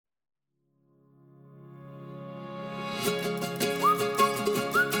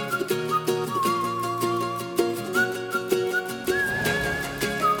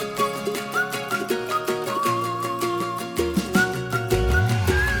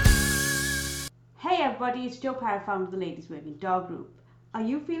everybody, it's Joe Parr, founder of the Ladies Working Dog Group. Are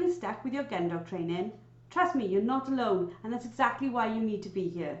you feeling stuck with your gun dog training? Trust me, you're not alone, and that's exactly why you need to be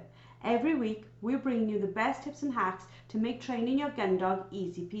here. Every week, we're bringing you the best tips and hacks to make training your gun dog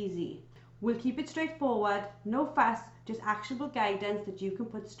easy peasy. We'll keep it straightforward, no fuss, just actionable guidance that you can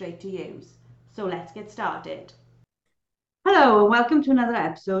put straight to use. So let's get started. Hello, and welcome to another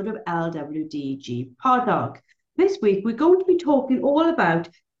episode of LWDG Pod Dog. This week, we're going to be talking all about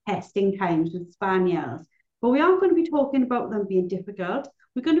testing times with Spaniels, but we aren't going to be talking about them being difficult.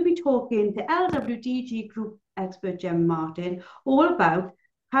 We're going to be talking to LWDG group expert Jem Martin all about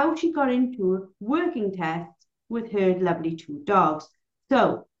how she got into working tests with her lovely two dogs.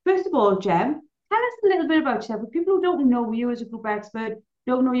 So, first of all, Jem, tell us a little bit about yourself. For people who don't know you as a group expert,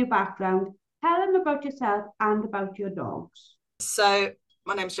 don't know your background, tell them about yourself and about your dogs. So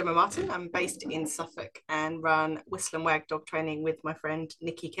my name's Gemma Martin. I'm based in Suffolk and run Whistle and Wag dog training with my friend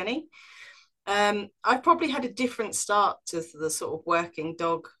Nikki Kenny. I've probably had a different start to the sort of working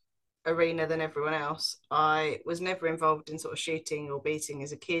dog arena than everyone else. I was never involved in sort of shooting or beating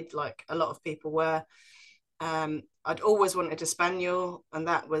as a kid like a lot of people were. I'd always wanted a spaniel, and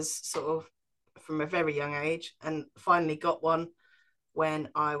that was sort of from a very young age, and finally got one when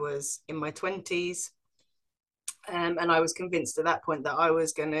I was in my 20s. And I was convinced at that point that I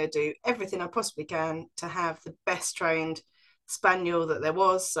was going to do everything I possibly can to have the best trained spaniel that there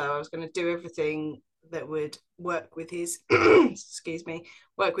was. So I was going to do everything that would work with his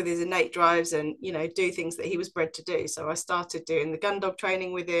work with his innate drives, and do things that he was bred to do. So I started doing the gun dog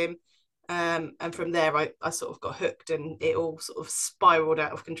training with him, and from there I sort of got hooked, and it all sort of spiraled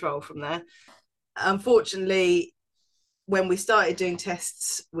out of control from there. Unfortunately, when we started doing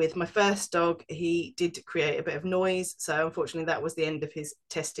tests with my first dog, he did create a bit of noise. So unfortunately, that was the end of his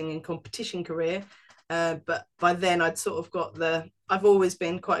testing and competition career. But by then I'd sort of got I've always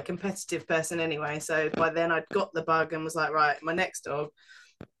been quite a competitive person anyway. So by then I'd got the bug and was like, right, my next dog,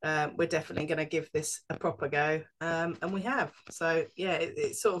 we're definitely going to give this a proper go. And we have. So yeah,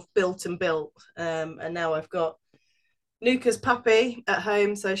 it sort of built and built. And now I've got Nuka's puppy at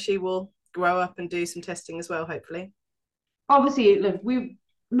home. So she will grow up and do some testing as well, hopefully. Obviously, look,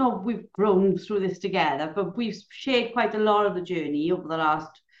 we've grown through this together, but we've shared quite a lot of the journey over the last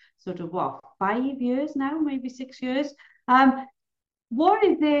sort of 5 years now, maybe 6 years. What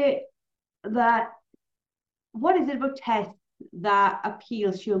is it that what is it about tests that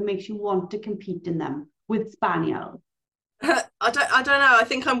appeals to you and makes you want to compete in them with Spaniels? I don't know. I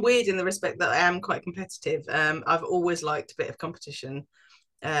think I'm weird in the respect that I am quite competitive. I've always liked a bit of competition,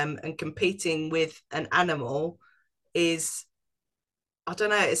 and competing with an animal is, I don't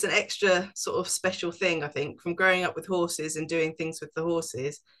know, it's an extra sort of special thing. I think from growing up with horses and doing things with the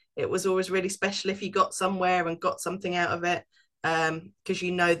horses, it was always really special if you got somewhere and got something out of it, because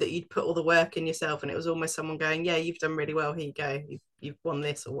that you'd put all the work in yourself, and it was almost someone going, yeah, you've done really well, here you go, you've won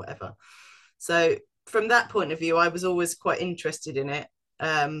this or whatever. So from that point of view, I was always quite interested in it,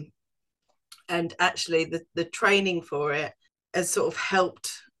 and actually the training for it has sort of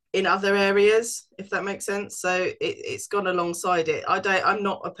helped in other areas, if that makes sense. So it's gone alongside it. I'm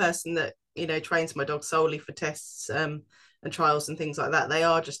not a person that trains my dog solely for tests, and trials and things like that. They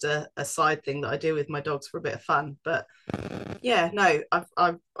are just a side thing that I do with my dogs for a bit of fun. But yeah, no,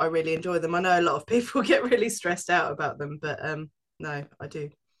 I really enjoy them. I know a lot of people get really stressed out about them, but no, I do.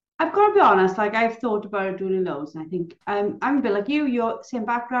 I've got to be honest, like I've thought about doing loads, and I think I'm a bit like you. You're same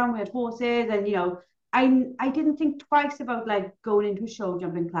background. We had horses, and I didn't think twice about like going into a show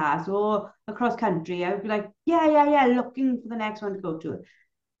jumping class or across country. I would be like, yeah, looking for the next one to go to.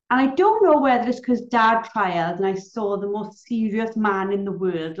 And I don't know whether it's because Dad trialed and I saw the most serious man in the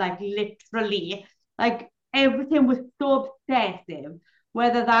world, like literally, like everything was so obsessive.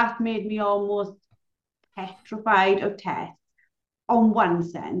 Whether that made me almost petrified of tests on one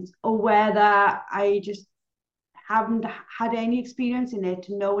sense, or whether I just haven't had any experience in it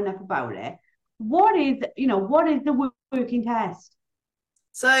to know enough about it. What is the working test?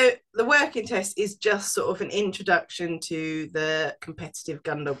 So the working test is just sort of an introduction to the competitive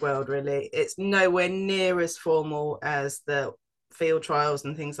gun dog world, really. It's nowhere near as formal as the field trials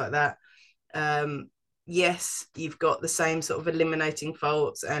and things like that. Yes, you've got the same sort of eliminating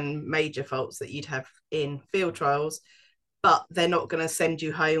faults and major faults that you'd have in field trials, but they're not going to send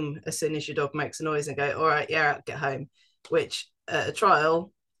you home as soon as your dog makes a noise and go, all right, yeah, get home, which at a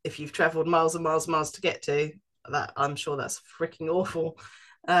trial, if you've traveled miles and miles and miles to get to that, I'm sure that's freaking awful.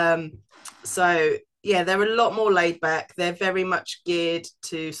 So yeah, they're a lot more laid back. They're very much geared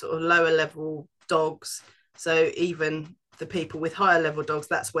to sort of lower level dogs. So even the people with higher level dogs,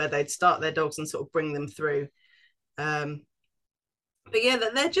 that's where they'd start their dogs and sort of bring them through. But yeah,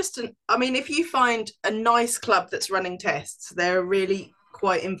 they're just an, I mean, if you find a nice club that's running tests, they're really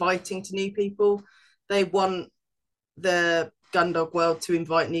quite inviting to new people. They want the gun dog world to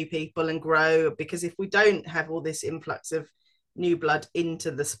invite new people and grow, because if we don't have all this influx of new blood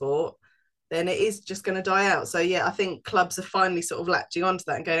into the sport, then it is just going to die out. So yeah, I think clubs are finally sort of latching onto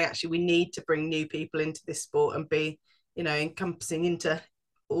that and going, actually, we need to bring new people into this sport and be, encompassing into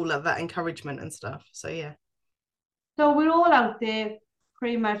all of that encouragement and stuff. So yeah. So we're all out there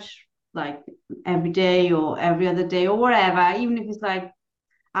pretty much like every day or every other day or whatever, even if it's like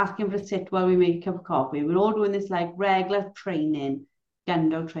asking for a sit while we make a cup of coffee. We're all doing this like regular training, gun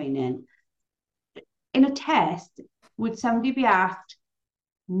dog training. In a test, would somebody be asked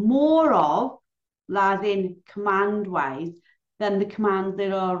more of, as in command wise, than the commands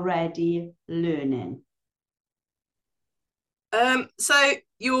they're already learning? So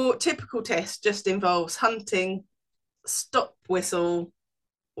your typical test just involves hunting, stop whistle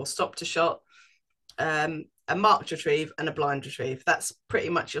or stop to shot, a marked retrieve and a blind retrieve. That's pretty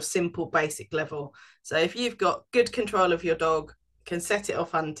much your simple basic level. So if you've got good control of your dog, can set it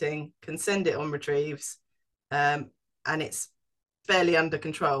off hunting, can send it on retrieves, and it's fairly under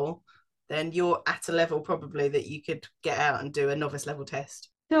control, then you're at a level probably that you could get out and do a novice level test.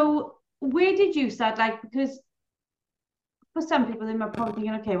 So where did you start? Like, because for some people, they might probably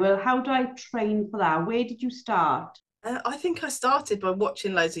thinking, okay, well, how do I train for that? Where did you start? I think I started by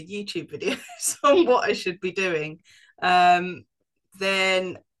watching loads of YouTube videos on what I should be doing. Um,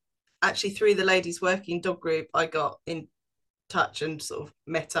 then, actually, through the ladies working dog group, I got in touch and sort of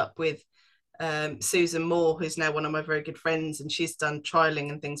met up with Susan Moore, who's now one of my very good friends, and she's done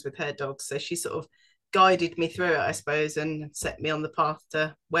trialing and things with her dogs. So she sort of guided me through it, I suppose, and set me on the path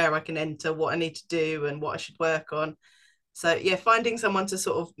to where I can enter, what I need to do, and what I should work on. So yeah, finding someone to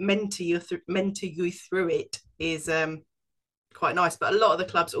sort of mentor you through it is quite nice. But a lot of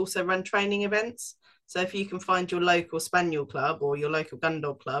the clubs also run training events. So if you can find your local Spaniel club or your local gun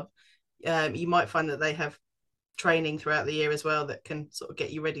dog club, you might find that they have training throughout the year as well that can sort of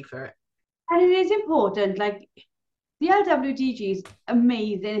get you ready for it. And it is important, like the LWDG is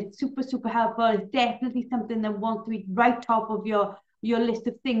amazing. It's super, super helpful. It's definitely something that wants to be right top of your list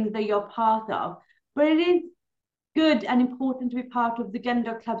of things that you're part of. But it is good and important to be part of the gun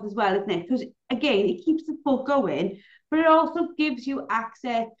dog clubs as well, isn't it? Because again, it keeps the sport going, but it also gives you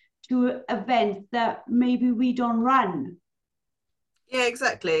access to events that maybe we don't run. Yeah,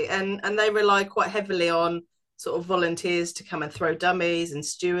 exactly. And they rely quite heavily on sort of volunteers to come and throw dummies and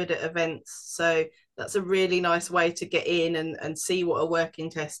steward at events. So that's a really nice way to get in and see what a working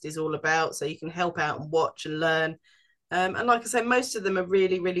test is all about. So you can help out and watch and learn. And like I say, most of them are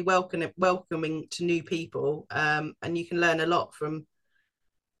really, really welcoming to new people. And you can learn a lot from,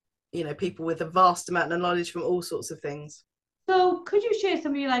 people with a vast amount of knowledge from all sorts of things. So could you share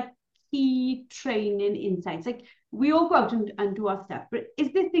some of your like key training insights? Like we all go out and do our stuff, but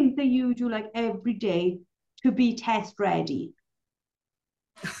is there things that you do like every day to be test ready?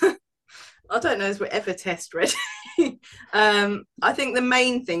 I don't know if we're ever test ready. I think the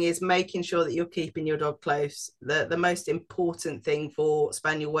main thing is making sure that you're keeping your dog close. The most important thing for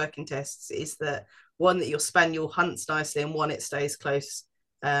spaniel working tests is that one, that your spaniel hunts nicely, and one, it stays close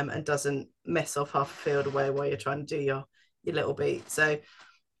and doesn't mess off half a field away while you're trying to do your little beat. So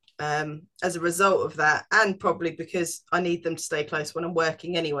as a result of that, and probably because I need them to stay close when I'm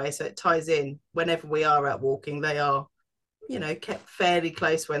working anyway, so it ties in. Whenever we are out walking, they are, kept fairly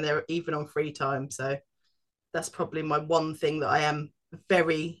close when they're even on free time. So that's probably my one thing that I am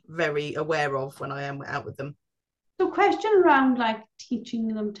very, very aware of when I am out with them. So question around like teaching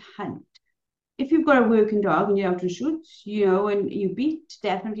them to hunt. If you've got a working dog and you're out and shoot, and you beat,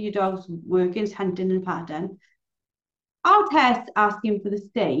 definitely your dog's working, is hunting in a pattern. I'll test asking for the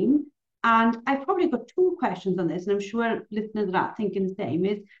same. And I've probably got two questions on this, and I'm sure listeners are thinking the same,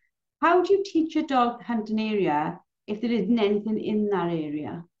 is how do you teach your dog to hunt an area if there isn't anything in that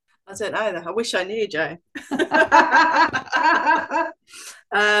area? I don't know. I wish I knew, Joe.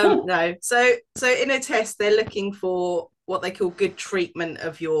 No. So in a test, they're looking for what they call good treatment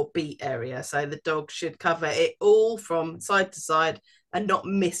of your beat area. So the dog should cover it all from side to side and not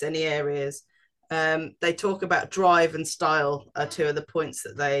miss any areas. They talk about drive and style are two of the points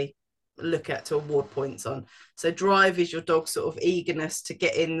that they look at to award points on. So drive is your dog's sort of eagerness to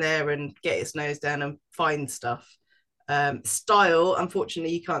get in there and get its nose down and find stuff. Style,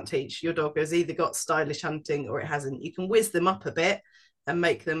 unfortunately, you can't teach. Your dog has either got stylish hunting or it hasn't. You can whiz them up a bit and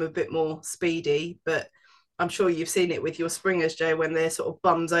make them a bit more speedy, but I'm sure you've seen it with your springers, Joe, when their sort of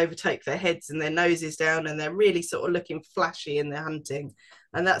bums overtake their heads and their noses down and they're really sort of looking flashy in their hunting.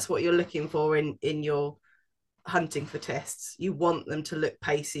 And that's what you're looking for in your hunting for tests. You want them to look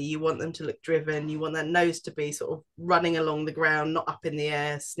pacey, you want them to look driven, you want their nose to be sort of running along the ground, not up in the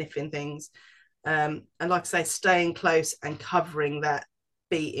air, sniffing things. And like I say, staying close and covering that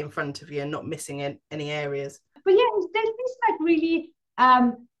beat in front of you and not missing any areas. But yeah, there's this like really,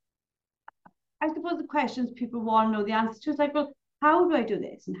 I suppose the questions people want to know the answers to is like, well, how do I do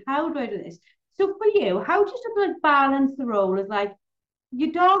this? And how do I do this? So for you, how do you sort of like balance the role as like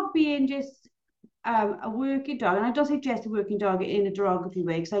your dog being just a working dog, and I don't suggest a working dog in a derogatory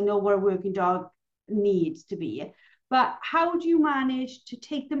way because I know what a working dog needs to be. But how do you manage to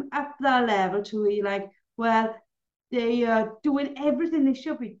take them up that level to where you're like, well, they are doing everything they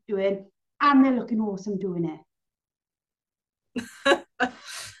should be doing, and they're looking awesome doing it?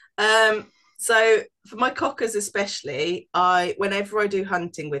 So for my cockers especially, whenever I do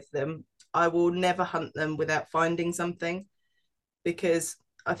hunting with them, I will never hunt them without finding something, because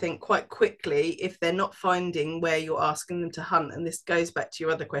I think quite quickly, if they're not finding where you're asking them to hunt, and this goes back to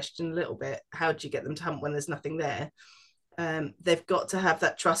your other question a little bit, how do you get them to hunt when there's nothing there? They've got to have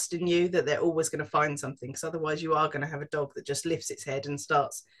that trust in you that they're always going to find something, because otherwise you are going to have a dog that just lifts its head and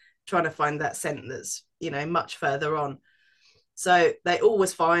starts trying to find that scent that's, you know, much further on. So they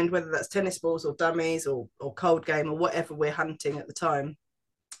always find, whether that's tennis balls or dummies or cold game or whatever we're hunting at the time.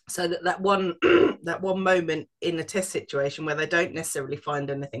 So that one that one moment in a test situation where they don't necessarily find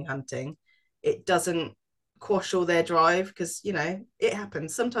anything hunting, it doesn't quash all their drive, because, you know, it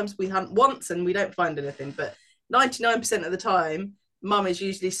happens. Sometimes we hunt once and we don't find anything, but 99% of the time, mum is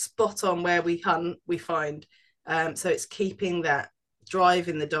usually spot on where we hunt, we find. So it's keeping that drive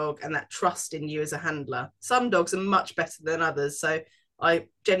in the dog and that trust in you as a handler. Some dogs are much better than others. So I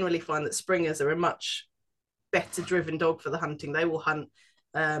generally find that Springers are a much better driven dog for the hunting. They will hunt.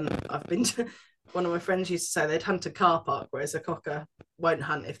 I've been to, one of my friends used to say they'd hunt a car park, whereas a cocker won't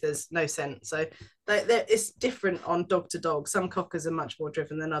hunt if there's no scent. So it's different on dog to dog. Some cockers are much more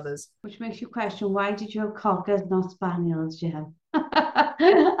driven than others. Which makes you question, why did you have cockers, not spaniels, Jen?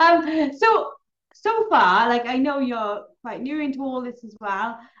 So far, like I know you're quite new into all this as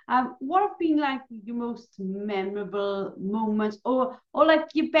well. What have been like your most memorable moments, or like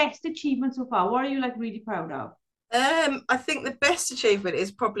your best achievement so far? What are you like really proud of? I think the best achievement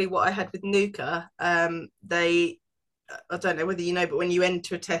is probably what I had with Nuka. I don't know whether you know, but when you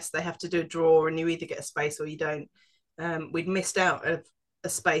enter a test, they have to do a draw, and you either get a space or you don't. We'd missed out of a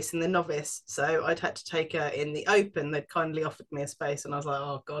space in the novice, so I'd had to take her in the open. They'd kindly offered me a space, and I was like,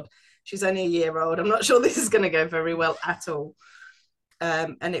 oh God, she's only a year old. I'm not sure this is going to go very well at all.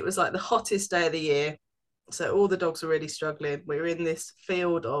 And it was like the hottest day of the year. So all the dogs were really struggling. We were in this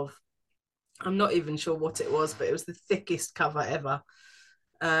field of, I'm not even sure what it was, but it was the thickest cover ever.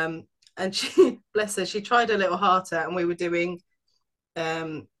 And she, bless her, she tried her little heart out, and we were doing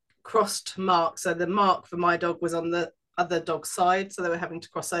crossed marks. So the mark for my dog was on the other dog's side, so they were having to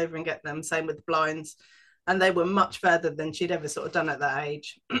cross over and get them. Same with the blinds, and they were much further than she'd ever sort of done at that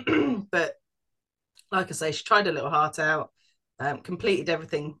age. But like I say, she tried her little heart out, completed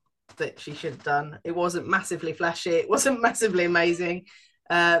everything that she should have done. It wasn't massively flashy, it wasn't massively amazing,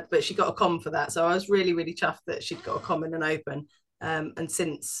 but she got a comm for that. So I was really, really chuffed that she'd got a comm in an open. And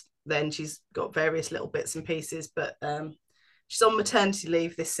since then, she's got various little bits and pieces, but she's on maternity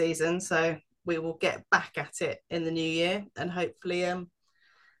leave this season, so we will get back at it in the new year and hopefully have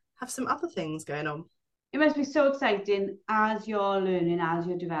some other things going on. It must be so exciting as you're learning, as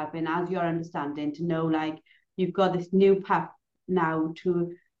you're developing, as you're understanding, to know like you've got this new path now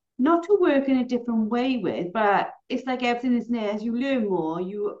to not to work in a different way with, but it's like everything is there. As you learn more,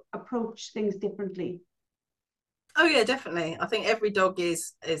 you approach things differently. Oh yeah, definitely. I think every dog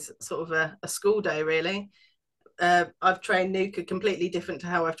is sort of a school day, really. I've trained Nuka completely different to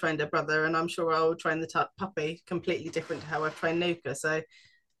how I've trained her brother, and I'm sure I'll train the puppy completely different to how I've trained Nuka. So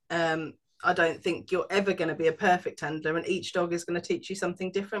I don't think you're ever going to be a perfect handler, and each dog is going to teach you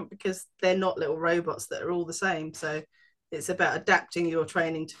something different, because they're not little robots that are all the same. So it's about adapting your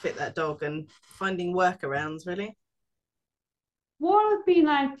training to fit that dog and finding workarounds, really. What have been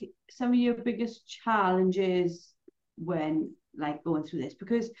like some of your biggest challenges when like going through this?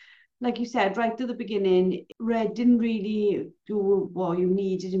 Because like you said right at the beginning, Red didn't really do what you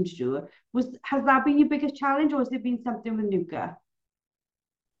needed him to do. Has that been your biggest challenge, or has there been something with Nuka?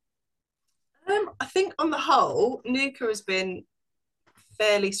 I think on the whole, Nuka has been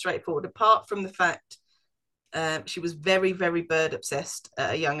fairly straightforward, apart from the fact she was very, very bird obsessed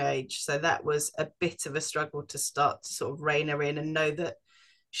at a young age. So that was a bit of a struggle to start to sort of rein her in and know that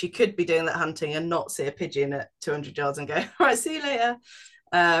she could be doing that hunting and not see a pigeon at 200 yards and go, all right, see you later.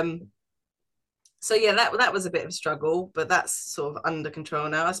 So yeah, that was a bit of a struggle, but that's sort of under control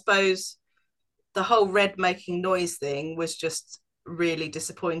now. I suppose the whole red making noise thing was just really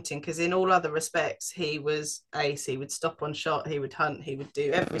disappointing, because in all other respects he was ace. He would stop on shot, he would hunt, he would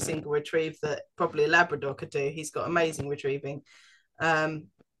do every single retrieve that probably a Labrador could do. He's got amazing retrieving.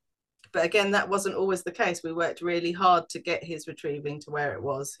 But again, that wasn't always the case. We worked really hard to get his retrieving to where it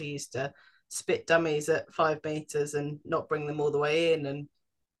was. He used to spit dummies at 5 meters and not bring them all the way in, and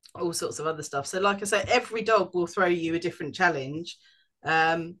all sorts of other stuff. So like I say, every dog will throw you a different challenge.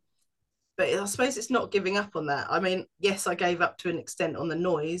 But I suppose it's not giving up on that. I mean, yes, I gave up to an extent on the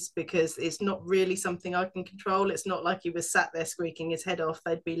noise, because it's not really something I can control. It's not like he was sat there squeaking his head off.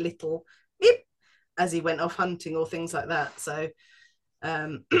 They'd be little beep as he went off hunting or things like that. So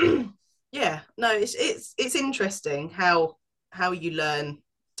yeah, no, it's interesting how you learn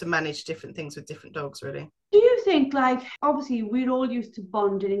to manage different things with different dogs, really. Do you think, like, obviously we're all used to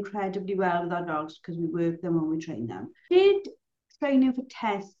bonding incredibly well with our dogs because we work them and we train them. Did training for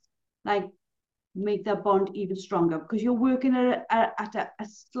tests, like, make that bond even stronger? Because you're working at a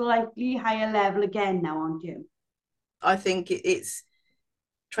slightly higher level again now, aren't you? I think it's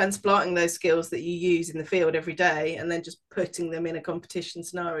transplanting those skills that you use in the field every day and then just putting them in a competition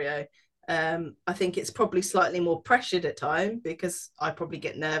scenario. I think it's probably slightly more pressured at time, because I probably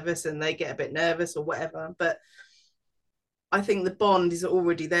get nervous and they get a bit nervous or whatever. But I think the bond is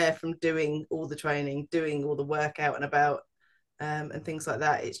already there from doing all the training, doing all the work out and about, and things like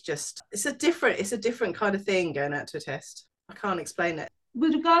that. It's a different kind of thing going out to a test. I can't explain it.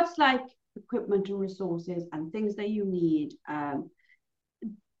 With regards to, like, equipment and resources and things that you need,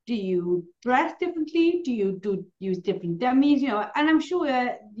 do you dress differently? Do you use different dummies? And I'm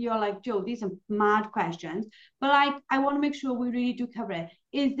sure you're like, Joe, these are mad questions, but like, I want to make sure we really do cover it.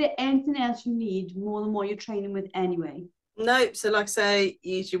 Is there anything else you need more than what you're training with anyway? No, so like I say,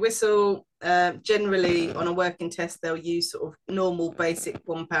 use your whistle. Generally on a working test, they'll use sort of normal basic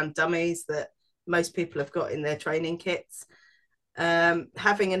 £1 dummies that most people have got in their training kits.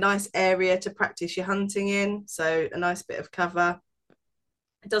 Having a nice area to practice your hunting in, so a nice bit of cover.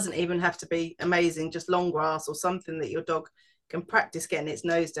 It doesn't even have to be amazing, just long grass or something that your dog can practice getting its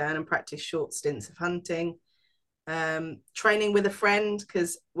nose down and practice short stints of hunting. Training with a friend,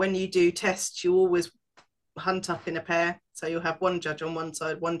 because when you do tests, you always hunt up in a pair. So you'll have one judge on one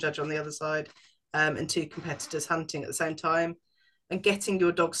side, one judge on the other side, and two competitors hunting at the same time. And getting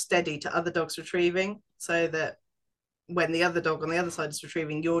your dog steady to other dogs retrieving, so that when the other dog on the other side is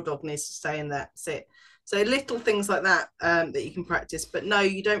retrieving, your dog needs to stay in that sit. So little things like that, that you can practice. But no,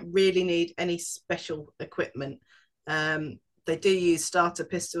 you don't really need any special equipment. They do use starter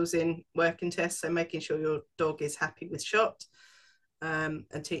pistols in working tests, so making sure your dog is happy with shot, and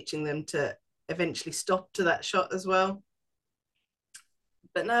teaching them to eventually stop to that shot as well.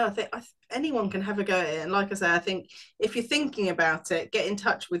 But no, I think anyone can have a go at it. And like I say, I think if you're thinking about it, get in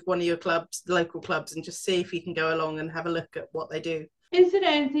touch with one of your clubs, the local clubs, and just see if you can go along and have a look at what they do. Is there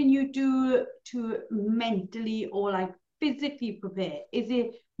anything you do to mentally or like physically prepare? Is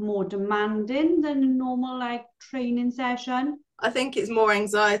it more demanding than a normal like training session? I think it's more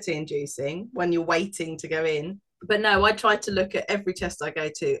anxiety inducing when you're waiting to go in. But no, I try to look at every test I go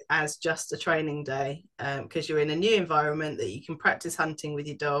to as just a training day, because you're in a new environment that you can practice hunting with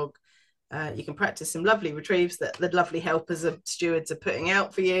your dog. You can practice some lovely retrieves that the lovely helpers of stewards are putting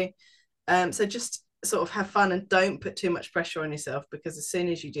out for you. So just sort of have fun and don't put too much pressure on yourself, because as soon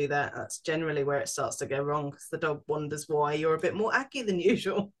as you do that, that's generally where it starts to go wrong, because the dog wonders why you're a bit more achy than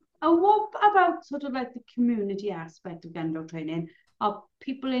usual. And what about sort of like the community aspect of gun dog training? Are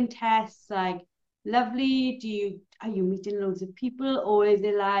people in tests like lovely? Are you meeting loads of people, or is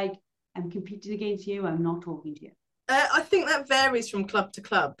it like, I'm competing against you, I'm not talking to you? I think that varies from club to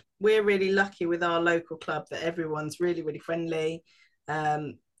club. We're really lucky with our local club that everyone's really, really friendly.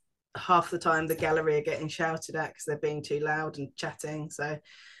 Half the time the gallery are getting shouted at because they're being too loud and chatting. So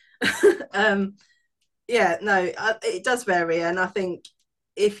yeah, no, it does vary. And I think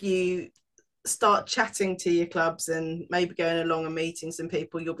if you start chatting to your clubs and maybe going along and meeting some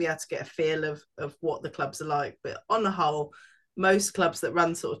people, you'll be able to get a feel of what the clubs are like. But on the whole, most clubs that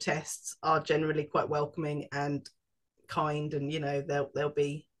run sort of tests are generally quite welcoming and kind, and they'll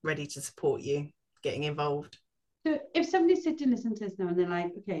be ready to support you getting involved. So if somebody's sitting listening to this now and they're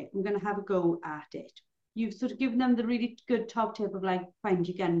like, okay, I'm going to have a go at it, you've sort of given them the really good top tip of like, find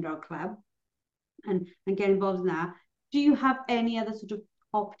your gun dog club and get involved in that. Do you have any other sort of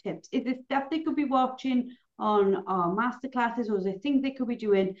top tips? Is there stuff they could be watching on our masterclasses, or is there things they could be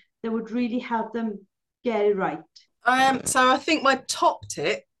doing that would really help them get it right? So I think my top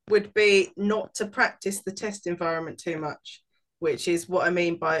tip would be not to practice the test environment too much, which is what I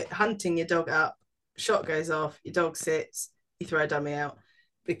mean by hunting your dog up, shot goes off, your dog sits, you throw a dummy out.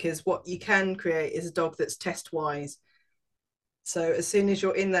 because what you can create is a dog that's test wise. So as soon as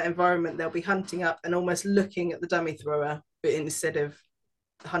you're in that environment, they'll be hunting up and almost looking at the dummy thrower, but instead of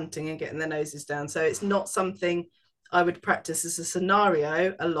hunting and getting their noses down. So it's not something I would practice as a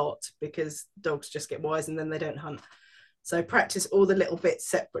scenario a lot, because dogs just get wise and then they don't hunt. So practice all the little bits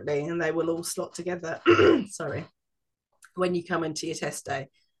separately and they will all slot together. Sorry, when you come into your test day.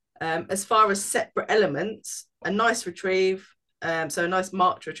 As far as separate elements, a nice retrieve, so a nice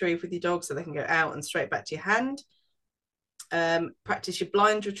marked retrieve with your dog so they can go out and straight back to your hand. Practice your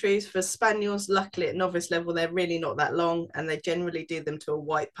blind retrieves. For Spaniels, luckily at novice level, they're really not that long and they generally do them to a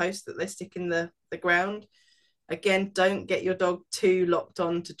white post that they stick in the ground. Again, don't get your dog too locked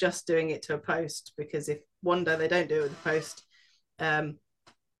on to just doing it to a post, because if one day they don't do it with a post,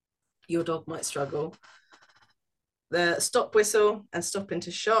 your dog might struggle. The stop whistle and stop into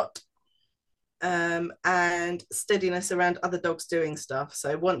shot, and steadiness around other dogs doing stuff.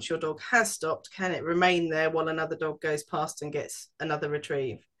 So once your dog has stopped, can it remain there while another dog goes past and gets another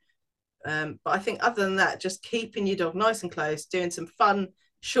retrieve? But I think other than that, just keeping your dog nice and close, doing some fun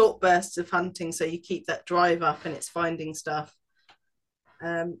short bursts of hunting so you keep that drive up and it's finding stuff.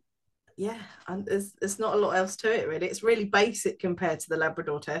 Yeah, and there's not a lot else to it really. It's really basic compared to the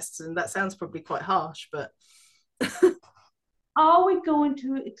Labrador tests, and that sounds probably quite harsh, but Are we going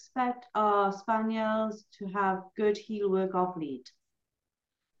to expect our spaniels to have good heel work off lead?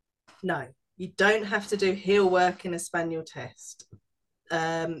 no, you don't have to do heel work in a spaniel test.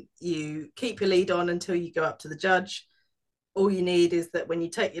 You keep your lead on until you go up to the judge. All you need is that when you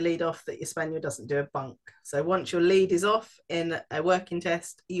take your lead off, that your spaniel doesn't do a bunk. So once your lead is off in a working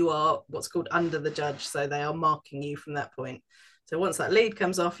test, you are what's called under the judge. So they are marking you from that point. So once that lead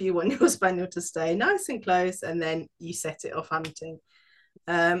comes off, you want your spaniel to stay nice and close, and then you set it off hunting.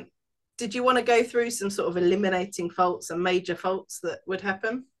 Did you want to go through some sort of eliminating faults and major faults that would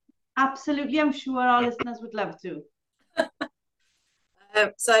happen? Absolutely, I'm sure our listeners would love to.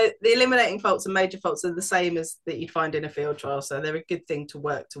 So the eliminating faults and major faults are the same as that you'd find in a field trial, so they're a good thing to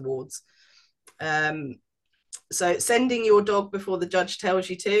work towards. So sending your dog before the judge tells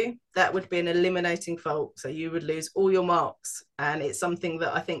you to, that would be an eliminating fault. So you would lose all your marks, and it's something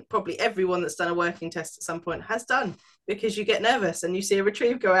that I think probably everyone that's done a working test at some point has done, because you get nervous and you see a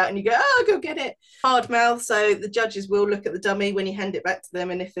retrieve go out and you go, oh, go get it. Hard mouth, so the judges will look at the dummy when you hand it back to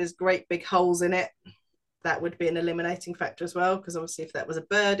them, and if there's great big holes in it, that would be an eliminating factor as well, because obviously if that was a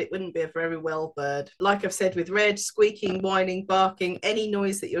bird, it wouldn't be a very well bird. Like I've said with red, squeaking, whining, barking, any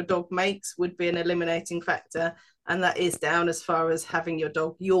noise that your dog makes would be an eliminating factor, and that is down as far as having your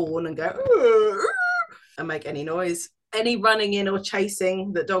dog yawn and go and make any noise. Any running in or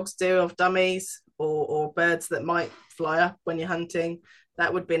chasing that dogs do of dummies or birds that might fly up when you're hunting,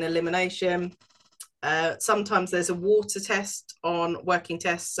 that would be an elimination. Sometimes there's a water test on working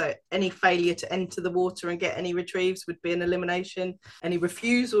tests, so any failure to enter the water and get any retrieves would be an elimination. Any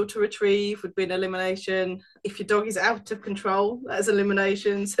refusal to retrieve would be an elimination. If your dog is out of control, that's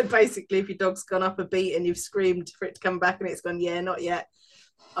elimination. So basically, if your dog's gone up a beat and you've screamed for it to come back and it's gone, yeah, not yet,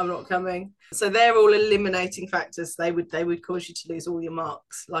 I'm not coming. So they're all eliminating factors. They would cause you to lose all your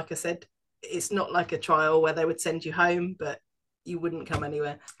marks. Like I said, it's not like a trial where they would send you home, but you wouldn't come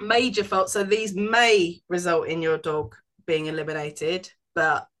anywhere. Major faults, so these may result in your dog being eliminated,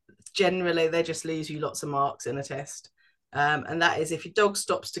 but generally they just lose you lots of marks in a test. And that is if your dog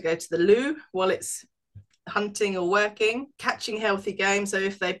stops to go to the loo while it's hunting or working, catching healthy game, so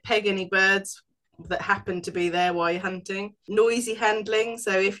if they peg any birds that happen to be there while you're hunting, noisy handling,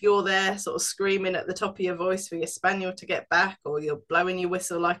 so if you're there sort of screaming at the top of your voice for your spaniel to get back, or you're blowing your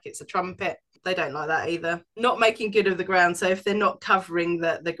whistle like it's a trumpet, they don't like that either. Not making good of the ground, so if they're not covering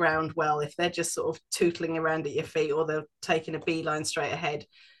the ground well, if they're just sort of tootling around at your feet or they're taking a beeline straight ahead,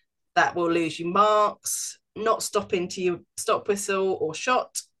 that will lose you marks. Not stopping to your stop whistle or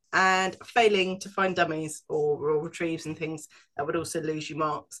shot, and failing to find dummies or retrieves and things, that would also lose you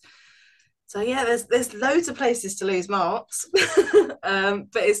marks. So yeah, there's loads of places to lose marks, but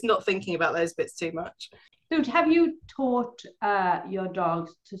it's not thinking about those bits too much. So have you taught your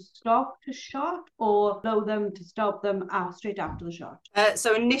dogs to stop to shot, or allow them to stop them straight after the shot?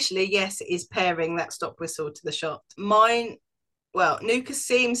 So initially, yes, it is pairing that stop whistle to the shot. Mine, well, Nuka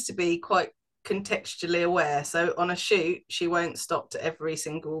seems to be quite contextually aware. So on a shoot, she won't stop to every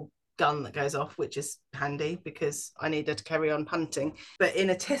single gun that goes off, which is handy because I need her to carry on hunting. But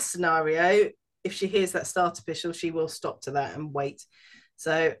in a test scenario, if she hears that start whistle, she will stop to that and wait.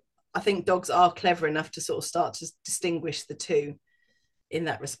 So I think dogs are clever enough to sort of start to distinguish the two in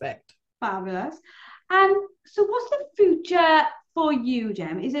that respect. Fabulous. And so what's the future for you,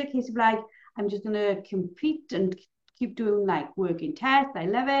 Jem? Is it a case of like, I'm just going to compete and keep doing like working tests, I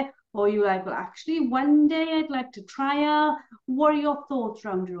love it, or you're like, well, actually, one day I'd like to trial. What are your thoughts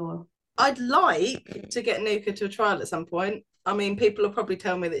around it all? I'd like to get Nuka to a trial at some point. I mean, people will probably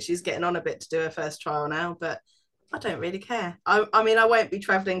tell me that she's getting on a bit to do her first trial now, but I don't really care. I mean, I won't be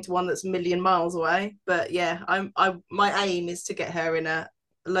traveling to one that's a million miles away, but yeah, my aim is to get her in a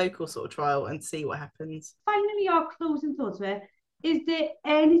local sort of trial and see what happens. Finally, our closing thoughts there. Is there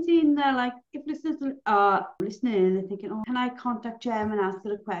anything that, like, if listeners are listening and they're thinking, oh, can I contact Jem and ask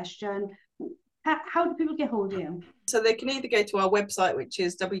her a question? How do people get hold of you? So they can either go to our website, which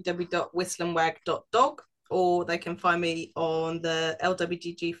is www.whistlandwag.dog, or they can find me on the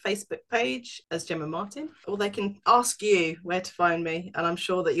LWDG Facebook page as Gemma Martin, or they can ask you where to find me, and I'm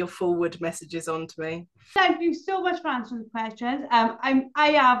sure that you'll forward messages on to me. Thank you so much for answering the questions. I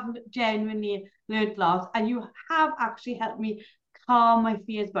have genuinely learned lots, and you have actually helped me calm my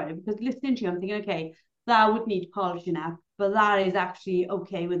fears about it, because listening to you, I'm thinking, okay, that would need polishing up, but that is actually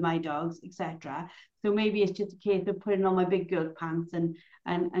okay with my dogs, etc. So maybe it's just a case of putting on my big girl pants and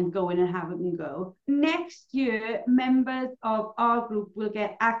going and having a go. Next year, members of our group will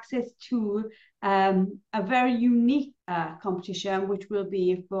get access to a very unique competition, which will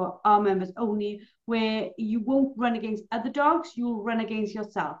be for our members only, where you won't run against other dogs, you'll run against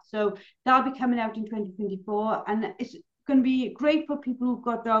yourself. So that'll be coming out in 2024, and it's going to be great for people who've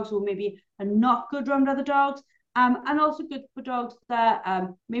got dogs who maybe are not good around other dogs, and also good for dogs that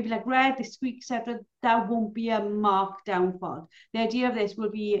maybe like Red, they squeak, etc. That won't be a markdown fault. The idea of this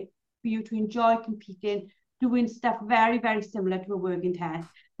will be for you to enjoy competing, doing stuff very, very similar to a working test,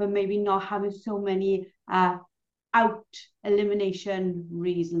 but maybe not having so many out elimination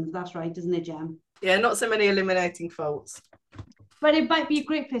reasons. That's right, isn't it, Jem? Yeah, not so many eliminating faults. But it might be a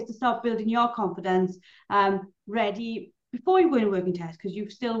great place to start building your confidence, ready before you go in a working test, because you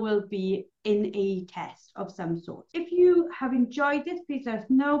still will be in a test of some sort. If you have enjoyed this, please let us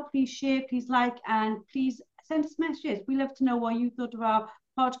know. Please share, please like, and please send us messages. We love to know what you thought of our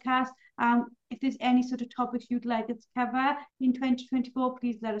podcast. If there's any sort of topics you'd like us to cover in 2024,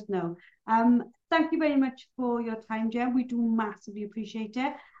 please let us know. Thank you very much for your time, Jem. We do massively appreciate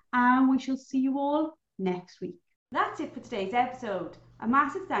it. And we shall see you all next week. That's it for today's episode. A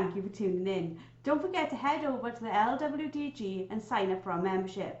massive thank you for tuning in. Don't forget to head over to the LWDG and sign up for our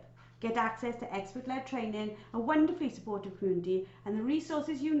membership. Get access to expert-led training, a wonderfully supportive community, and the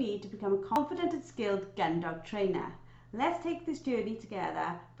resources you need to become a confident and skilled gun dog trainer. Let's take this journey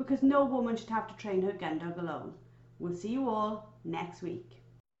together, because no woman should have to train her gun dog alone. We'll see you all next week.